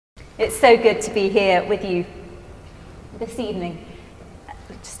It's so good to be here with you this evening.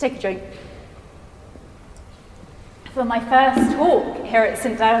 Just take a drink. For my first talk here at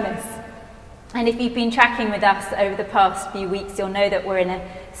St Downes. And if you've been tracking with us over the past few weeks, you'll know that we're in a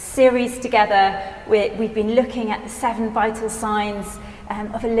series together. We've been looking at the 7 vital signs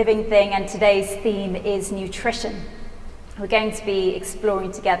of a living thing, and today's theme is nutrition. We're going to be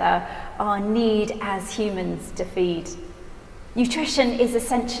exploring together our need as humans to feed. Nutrition is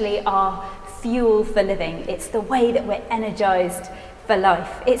essentially our fuel for living. It's the way that we're energized for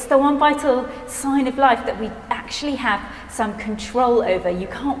life. It's the one vital sign of life that we actually have some control over. You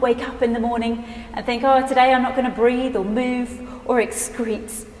can't wake up in the morning and think, oh, today I'm not going to breathe or move or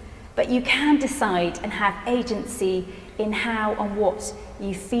excrete. But you can decide and have agency in how and what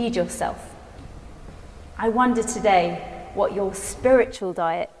you feed yourself. I wonder today what your spiritual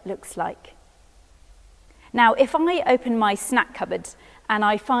diet looks like. Now, if I open my snack cupboard and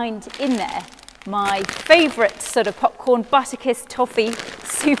I find in there my favourite sort of popcorn, Butterkiss toffee,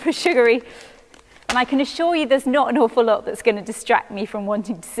 super sugary, and I can assure you there's not an awful lot that's going to distract me from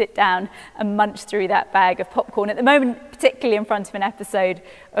wanting to sit down and munch through that bag of popcorn. At the moment, particularly in front of an episode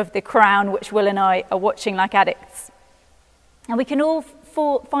of The Crown, which Will and I are watching like addicts. And we can all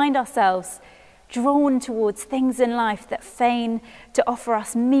find ourselves drawn towards things in life that feign to offer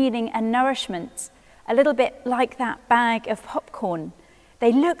us meaning and nourishment, a little bit like that bag of popcorn.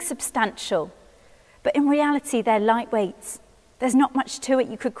 They look substantial, but in reality, they're lightweight. There's not much to it.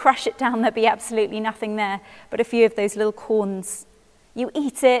 You could crush it down, there'd be absolutely nothing there, but a few of those little corns. You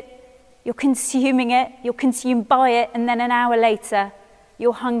eat it, you're consuming it, you're consumed by it, and then an hour later,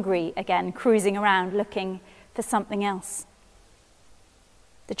 you're hungry again, cruising around looking for something else.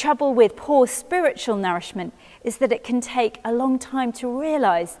 The trouble with poor spiritual nourishment is that it can take a long time to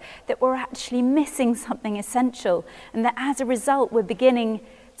realize that we're actually missing something essential, and that as a result, we're beginning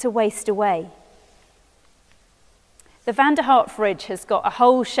to waste away. The Vanderhart fridge has got a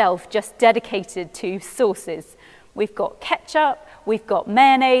whole shelf just dedicated to sauces. We've got ketchup, we've got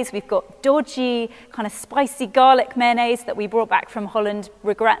mayonnaise, we've got dodgy, kind of spicy garlic mayonnaise that we brought back from Holland.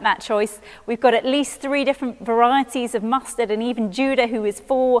 Regret that choice. We've got at least 3 different varieties of mustard, and even Judah, who is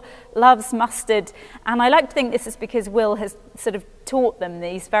 4, loves mustard. And I like to think this is because Will has sort of taught them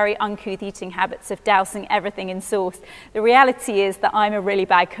these very uncouth eating habits of dousing everything in sauce. The reality is that I'm a really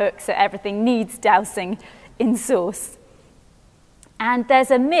bad cook, so everything needs dousing in sauce. And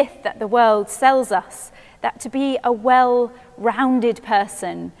there's a myth that the world sells us that to be a well-rounded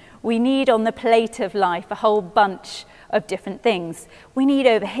person, we need on the plate of life a whole bunch of different things. We need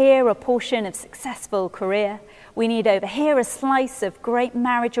over here a portion of successful career. We need over here a slice of great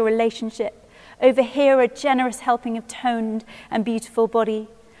marriage or relationship. Over here a generous helping of toned and beautiful body.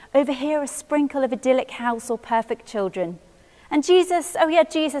 Over here a sprinkle of idyllic house or perfect children. And Jesus,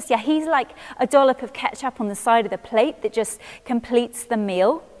 he's like a dollop of ketchup on the side of the plate that just completes the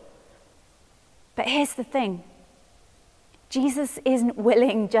meal. But here's the thing. Jesus isn't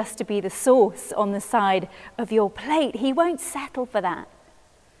willing just to be the sauce on the side of your plate. He won't settle for that.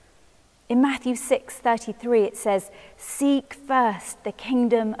 In Matthew 6:33 it says, "Seek first the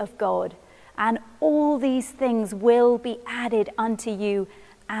kingdom of God, and all these things will be added unto you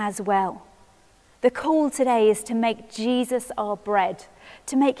as well." The call today is to make Jesus our bread,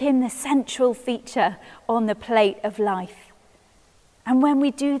 to make him the central feature on the plate of life. And when we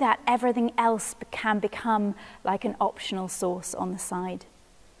do that, everything else can become like an optional sauce on the side.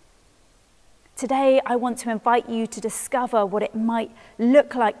 Today, I want to invite you to discover what it might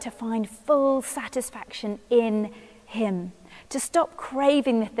look like to find full satisfaction in him, to stop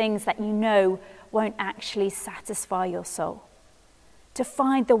craving the things that you know won't actually satisfy your soul, to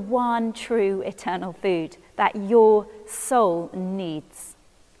find the one true eternal food that your soul needs.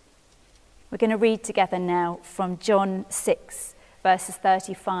 We're going to read together now from John 6, verses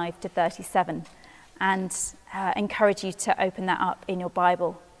 35 to 37, and encourage you to open that up in your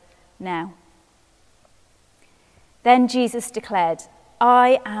Bible now. Then Jesus declared,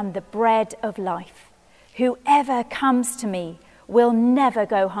 "I am the bread of life. Whoever comes to me will never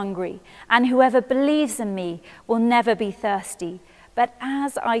go hungry, and whoever believes in me will never be thirsty. But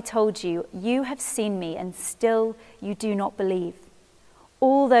as I told you, you have seen me, and still you do not believe.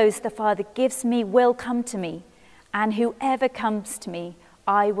 All those the Father gives me will come to me, and whoever comes to me,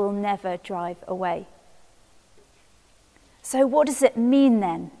 I will never drive away." So what does it mean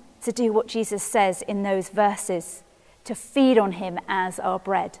then to do what Jesus says in those verses, to feed on him as our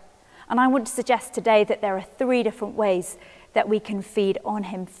bread? And I want to suggest today that there are 3 different ways that we can feed on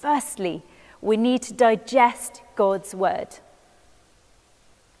him. Firstly, we need to digest God's word.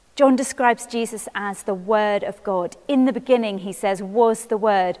 John describes Jesus as the Word of God. In the beginning, he says, was the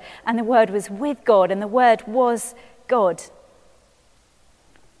Word, and the Word was with God, and the Word was God.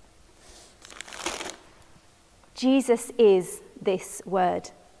 Jesus is this Word.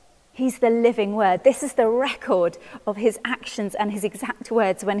 He's the living Word. This is the record of his actions and his exact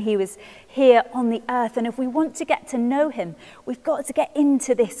words when he was here on the earth. And if we want to get to know him, we've got to get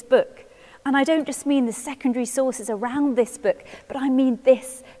into this book. And I don't just mean the secondary sources around this book, but I mean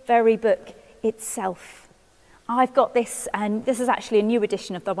this very book itself. I've got this, and this is actually a new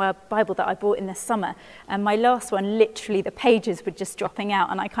edition of the Bible that I bought in the summer. And my last one, literally the pages were just dropping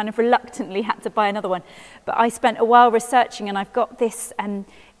out, and I kind of reluctantly had to buy another one. But I spent a while researching, and I've got this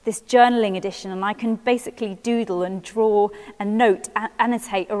journaling edition, and I can basically doodle and draw and note and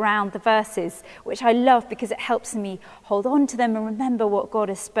annotate around the verses, which I love because it helps me hold on to them and remember what God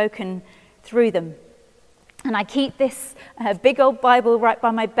has spoken through them. And I keep this big old Bible right by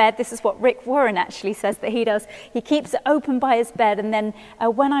my bed. This is what Rick Warren actually says that he does. He keeps it open by his bed, and then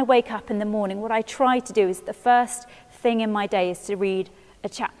when I wake up in the morning, what I try to do is the first thing in my day is to read a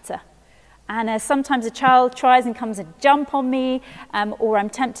chapter. And sometimes a child tries and comes and jump on me, or I'm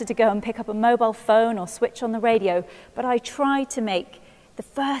tempted to go and pick up a mobile phone or switch on the radio. But I try to make the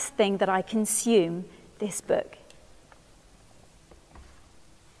first thing that I consume this book.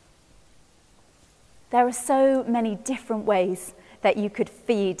 There are so many different ways that you could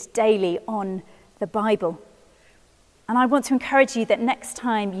feed daily on the Bible. And I want to encourage you that next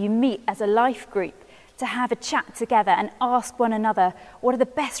time you meet as a life group, to have a chat together and ask one another, what are the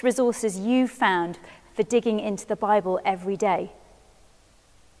best resources you've found for digging into the Bible every day?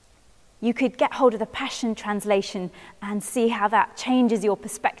 You could get hold of the Passion Translation and see how that changes your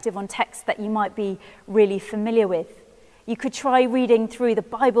perspective on texts that you might be really familiar with. You could try reading through the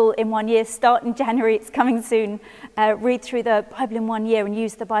Bible in 1 year, start in January, it's coming soon. Read through the Bible in 1 year and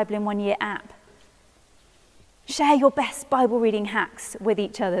use the Bible in 1 year app. Share your best Bible reading hacks with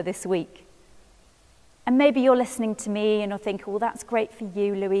each other this week. And maybe you're listening to me and you're thinking, well, that's great for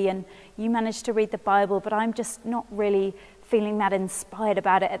you, Louis, and you managed to read the Bible, but I'm just not really feeling that inspired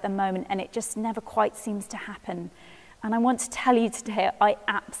about it at the moment, and it just never quite seems to happen. And I want to tell you today, I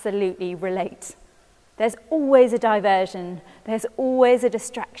absolutely relate. There's always a diversion, there's always a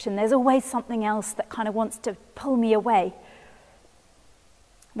distraction, there's always something else that kind of wants to pull me away.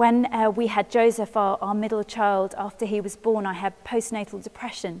 When we had Joseph, our middle child, after he was born, I had postnatal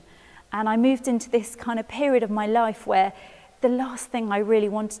depression. And I moved into this kind of period of my life where the last thing I really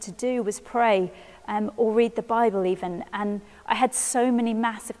wanted to do was pray or read the Bible even. And I had so many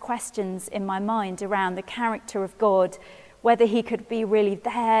massive questions in my mind around the character of God, whether he could be really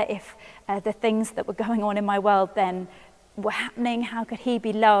there, if the things that were going on in my world then were happening, how could he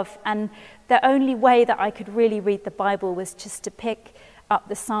be love? And the only way that I could really read the Bible was just to pick up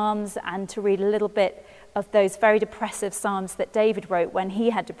the Psalms and to read a little bit of those very depressive Psalms that David wrote when he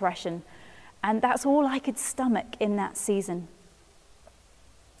had depression. And that's all I could stomach in that season.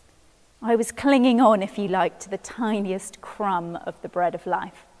 I was clinging on, if you like, to the tiniest crumb of the bread of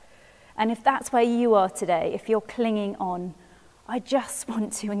life. And if that's where you are today, if you're clinging on, I just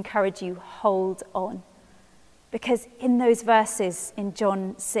want to encourage you, hold on. Because in those verses in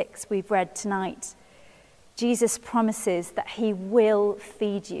John 6 we've read tonight, Jesus promises that he will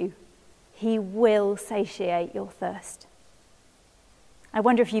feed you. He will satiate your thirst. I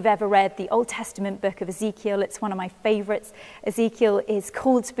wonder if you've ever read the Old Testament book of Ezekiel. It's one of my favorites. Ezekiel is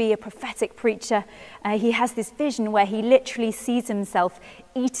called to be a prophetic preacher. He has this vision where he literally sees himself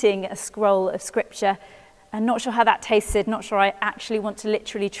eating a scroll of scripture. I'm not sure how that tasted, not sure I actually want to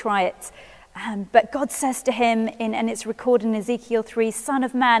literally try it. But God says to him, and it's recorded in Ezekiel 3, Son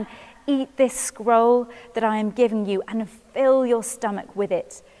of man, eat this scroll that I am giving you and fill your stomach with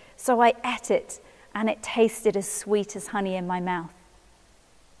it. So I ate it, and it tasted as sweet as honey in my mouth.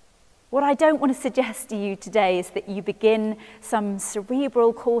 What I don't want to suggest to you today is that you begin some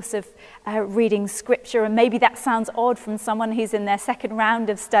cerebral course of reading scripture, and maybe that sounds odd from someone who's in their second round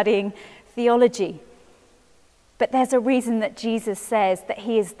of studying theology. But there's a reason that Jesus says that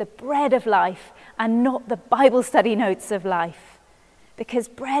he is the bread of life and not the Bible study notes of life. Because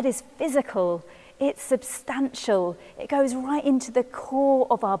bread is physical, it's substantial, it goes right into the core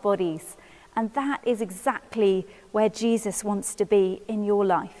of our bodies. And that is exactly where Jesus wants to be in your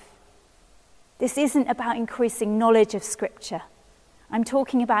life. This isn't about increasing knowledge of Scripture. I'm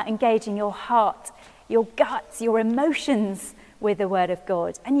talking about engaging your heart, your guts, your emotions with the Word of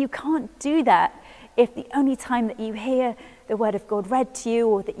God. And you can't do that if the only time that you hear the Word of God read to you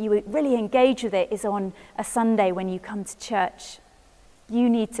or that you really engage with it is on a Sunday when you come to church. You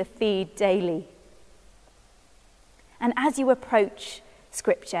need to feed daily. And as you approach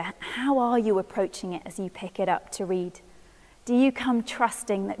Scripture? How are you approaching it as you pick it up to read? Do you come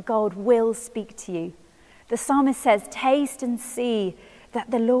trusting that God will speak to you? The psalmist says, taste and see that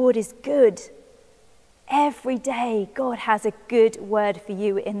the Lord is good. Every day, God has a good word for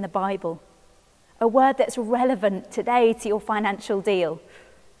you in the Bible. A word that's relevant today to your financial deal.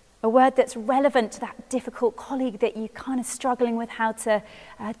 A word that's relevant to that difficult colleague that you're kind of struggling with how to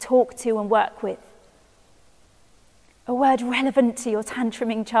talk to and work with. A word relevant to your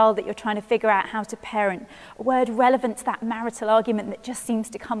tantruming child that you're trying to figure out how to parent. A word relevant to that marital argument that just seems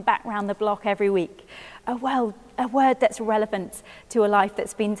to come back round the block every week. A word that's relevant to a life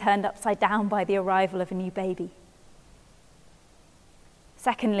that's been turned upside down by the arrival of a new baby.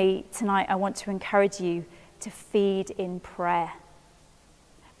 Secondly, tonight I want to encourage you to feed in prayer.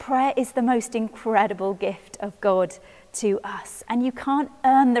 Prayer is the most incredible gift of God to us. And you can't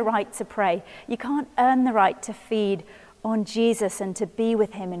earn the right to pray. You can't earn the right to feed on Jesus and to be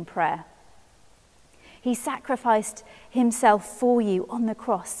with him in prayer. He sacrificed himself for you on the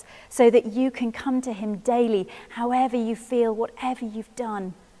cross so that you can come to him daily, however you feel, whatever you've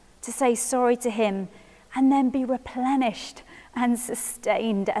done, to say sorry to him and then be replenished and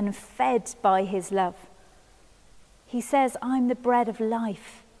sustained and fed by his love. He says, I'm the bread of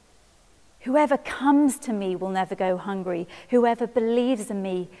life. Whoever comes to me will never go hungry. Whoever believes in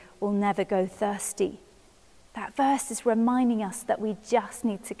me will never go thirsty. That verse is reminding us that we just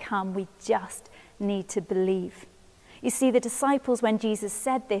need to come. We just need to believe. You see, the disciples, when Jesus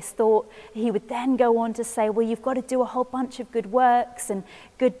said this, thought he would then go on to say, well, you've got to do a whole bunch of good works and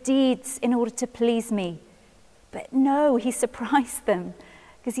good deeds in order to please me. But no, he surprised them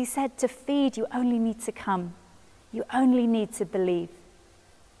because he said to feed, you only need to come. You only need to believe.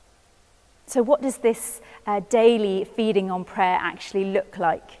 So what does this daily feeding on prayer actually look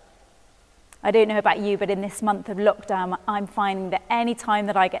like? I don't know about you, but in this month of lockdown, I'm finding that any time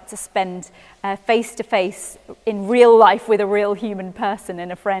that I get to spend face-to-face in real life with a real human person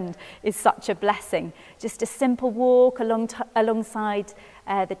and a friend is such a blessing. Just a simple walk alongside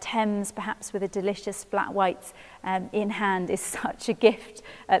the Thames, perhaps with a delicious flat white in hand, is such a gift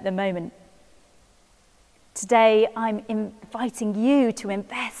at the moment. Today, I'm inviting you to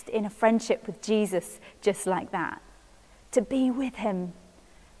invest in a friendship with Jesus just like that. To be with him,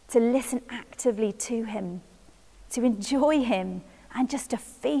 to listen actively to him, to enjoy him, and just to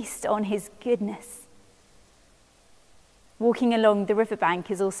feast on his goodness. Walking along the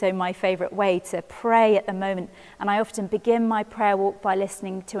riverbank is also my favourite way to pray at the moment, and I often begin my prayer walk by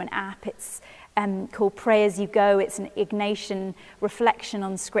listening to an app. It's called Pray As You Go. It's an Ignatian reflection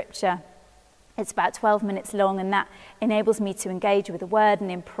on Scripture. It's about 12 minutes long, and that enables me to engage with the word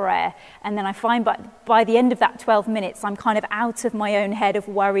and in prayer. And then I find by the end of that 12 minutes, I'm kind of out of my own head of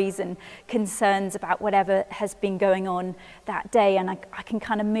worries and concerns about whatever has been going on that day. And I can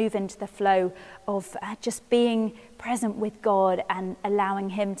kind of move into the flow of just being present with God and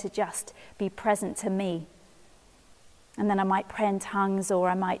allowing him to just be present to me. And then I might pray in tongues, or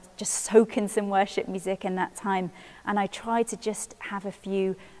I might just soak in some worship music in that time. And I try to just have a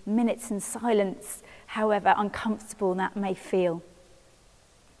few minutes in silence, however uncomfortable that may feel.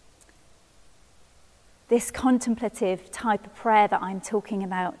 This contemplative type of prayer that I'm talking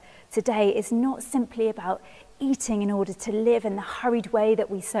about today is not simply about eating in order to live in the hurried way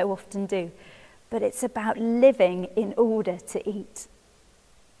that we so often do, but it's about living in order to eat.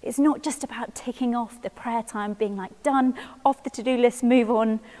 It's not just about ticking off the prayer time, being like, done, off the to-do list, move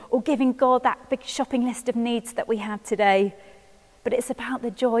on, or giving God that big shopping list of needs that we have today. But it's about the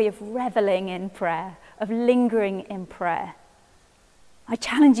joy of reveling in prayer, of lingering in prayer. I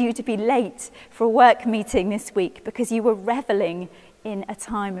challenge you to be late for a work meeting this week because you were reveling in a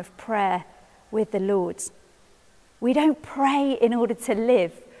time of prayer with the Lord. We don't pray in order to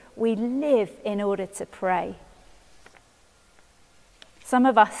live. We live in order to pray. Some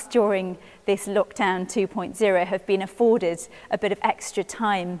of us during this lockdown 2.0 have been afforded a bit of extra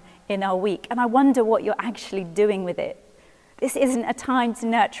time in our week, and I wonder what you're actually doing with it. This isn't a time to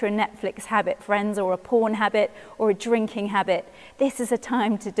nurture a Netflix habit, friends, or a porn habit, or a drinking habit. This is a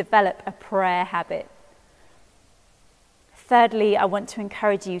time to develop a prayer habit. Thirdly, I want to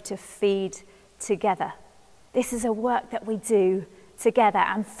encourage you to feed together. This is a work that we do together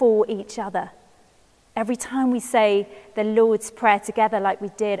and for each other. Every time we say the Lord's Prayer together like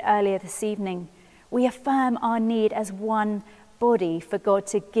we did earlier this evening, we affirm our need as one body for God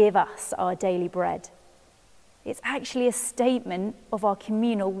to give us our daily bread. It's actually a statement of our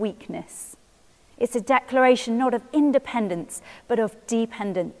communal weakness. It's a declaration not of independence, but of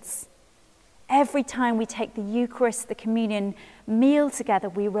dependence. Every time we take the Eucharist, the communion meal together,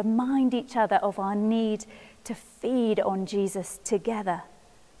 we remind each other of our need to feed on Jesus together.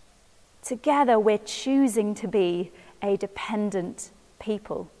 Together we're choosing to be a dependent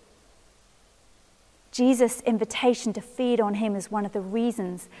people. Jesus' invitation to feed on him is one of the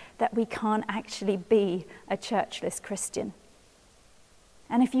reasons that we can't actually be a churchless Christian.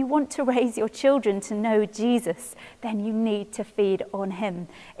 And if you want to raise your children to know Jesus, then you need to feed on him.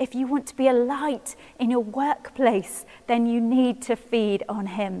 If you want to be a light in your workplace, then you need to feed on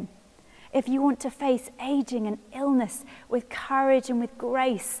him. If you want to face aging and illness with courage and with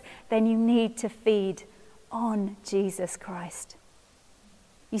grace, then you need to feed on Jesus Christ.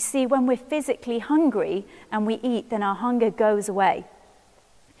 You see, when we're physically hungry and we eat, then our hunger goes away.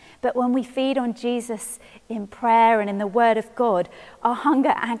 But when we feed on Jesus in prayer and in the Word of God, our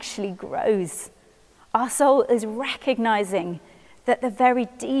hunger actually grows. Our soul is recognizing that the very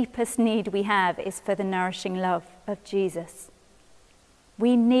deepest need we have is for the nourishing love of Jesus.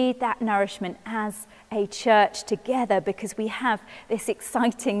 We need that nourishment as a church together because we have this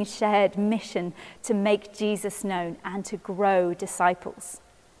exciting shared mission to make Jesus known and to grow disciples.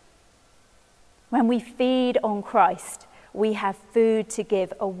 When we feed on Christ, we have food to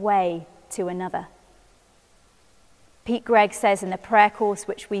give away to another. Pete Greig says in the prayer course,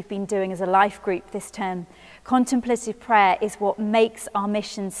 which we've been doing as a life group this term, contemplative prayer is what makes our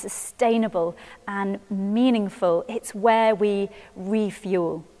mission sustainable and meaningful. It's where we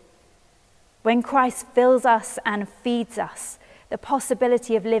refuel. When Christ fills us and feeds us, the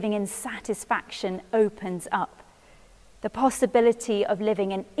possibility of living in satisfaction opens up. The possibility of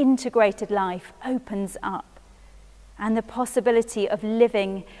living an integrated life opens up. And the possibility of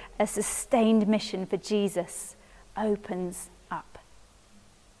living a sustained mission for Jesus opens up.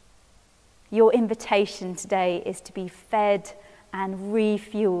 Your invitation today is to be fed and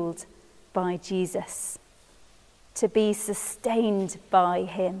refueled by Jesus, to be sustained by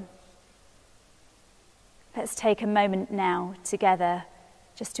him. Let's take a moment now together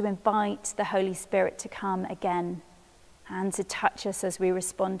just to invite the Holy Spirit to come again and to touch us as we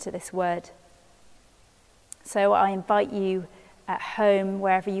respond to this word. So I invite you at home,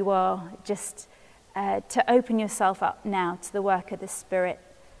 wherever you are, just to open yourself up now to the work of the Spirit.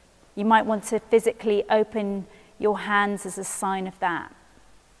 You might want to physically open your hands as a sign of that.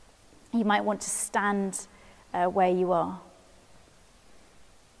 You might want to stand where you are.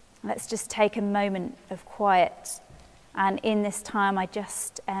 Let's just take a moment of quiet. And in this time, I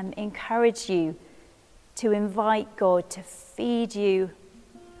just encourage you to invite God to feed you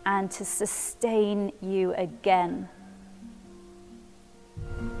and to sustain you again.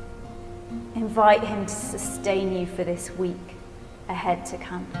 Invite him to sustain you for this week ahead to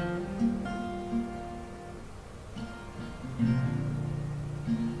come.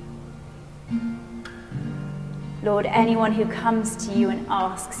 Lord, anyone who comes to you and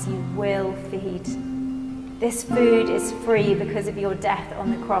asks, you will feed. This food is free because of your death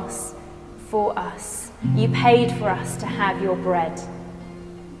on the cross for us. You paid for us to have your bread.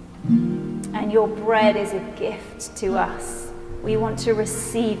 And your bread is a gift to us. We want to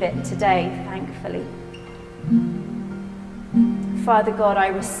receive it today, thankfully. Father God, I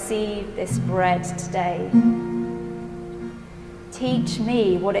receive this bread today. Teach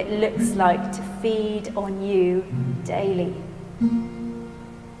me what it looks like to feed on you daily.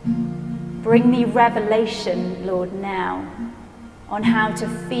 Bring me revelation, Lord, now on how to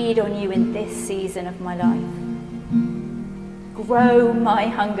feed on you in this season of my life. Grow my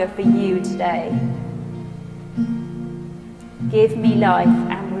hunger for you today. Give me life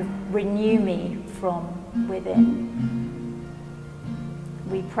and renew me from within.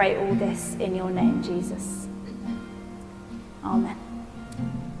 We pray all this in your name, Jesus. Amen.